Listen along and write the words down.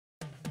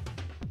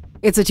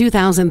It's a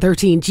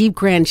 2013 Jeep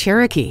Grand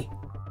Cherokee.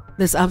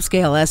 This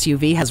upscale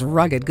SUV has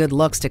rugged good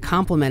looks to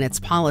complement its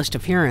polished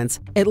appearance.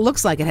 It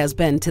looks like it has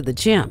been to the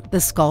gym. The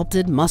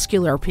sculpted,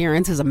 muscular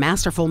appearance is a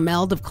masterful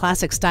meld of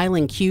classic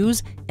styling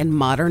cues and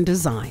modern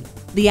design.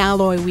 The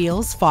alloy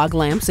wheels, fog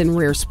lamps, and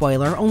rear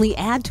spoiler only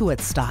add to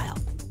its style.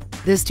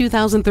 This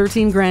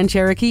 2013 Grand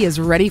Cherokee is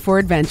ready for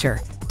adventure.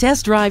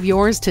 Test drive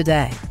yours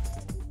today.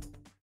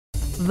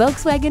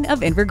 Volkswagen of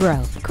Inver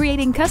Grove,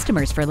 creating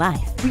customers for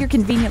life. We are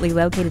conveniently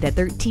located at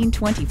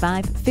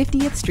 1325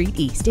 50th Street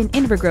East in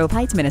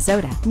Inver-Grove-Heights,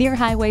 Minnesota, near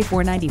Highway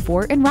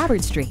 494 and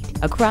Robert Street,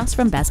 across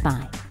from Best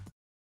Buy.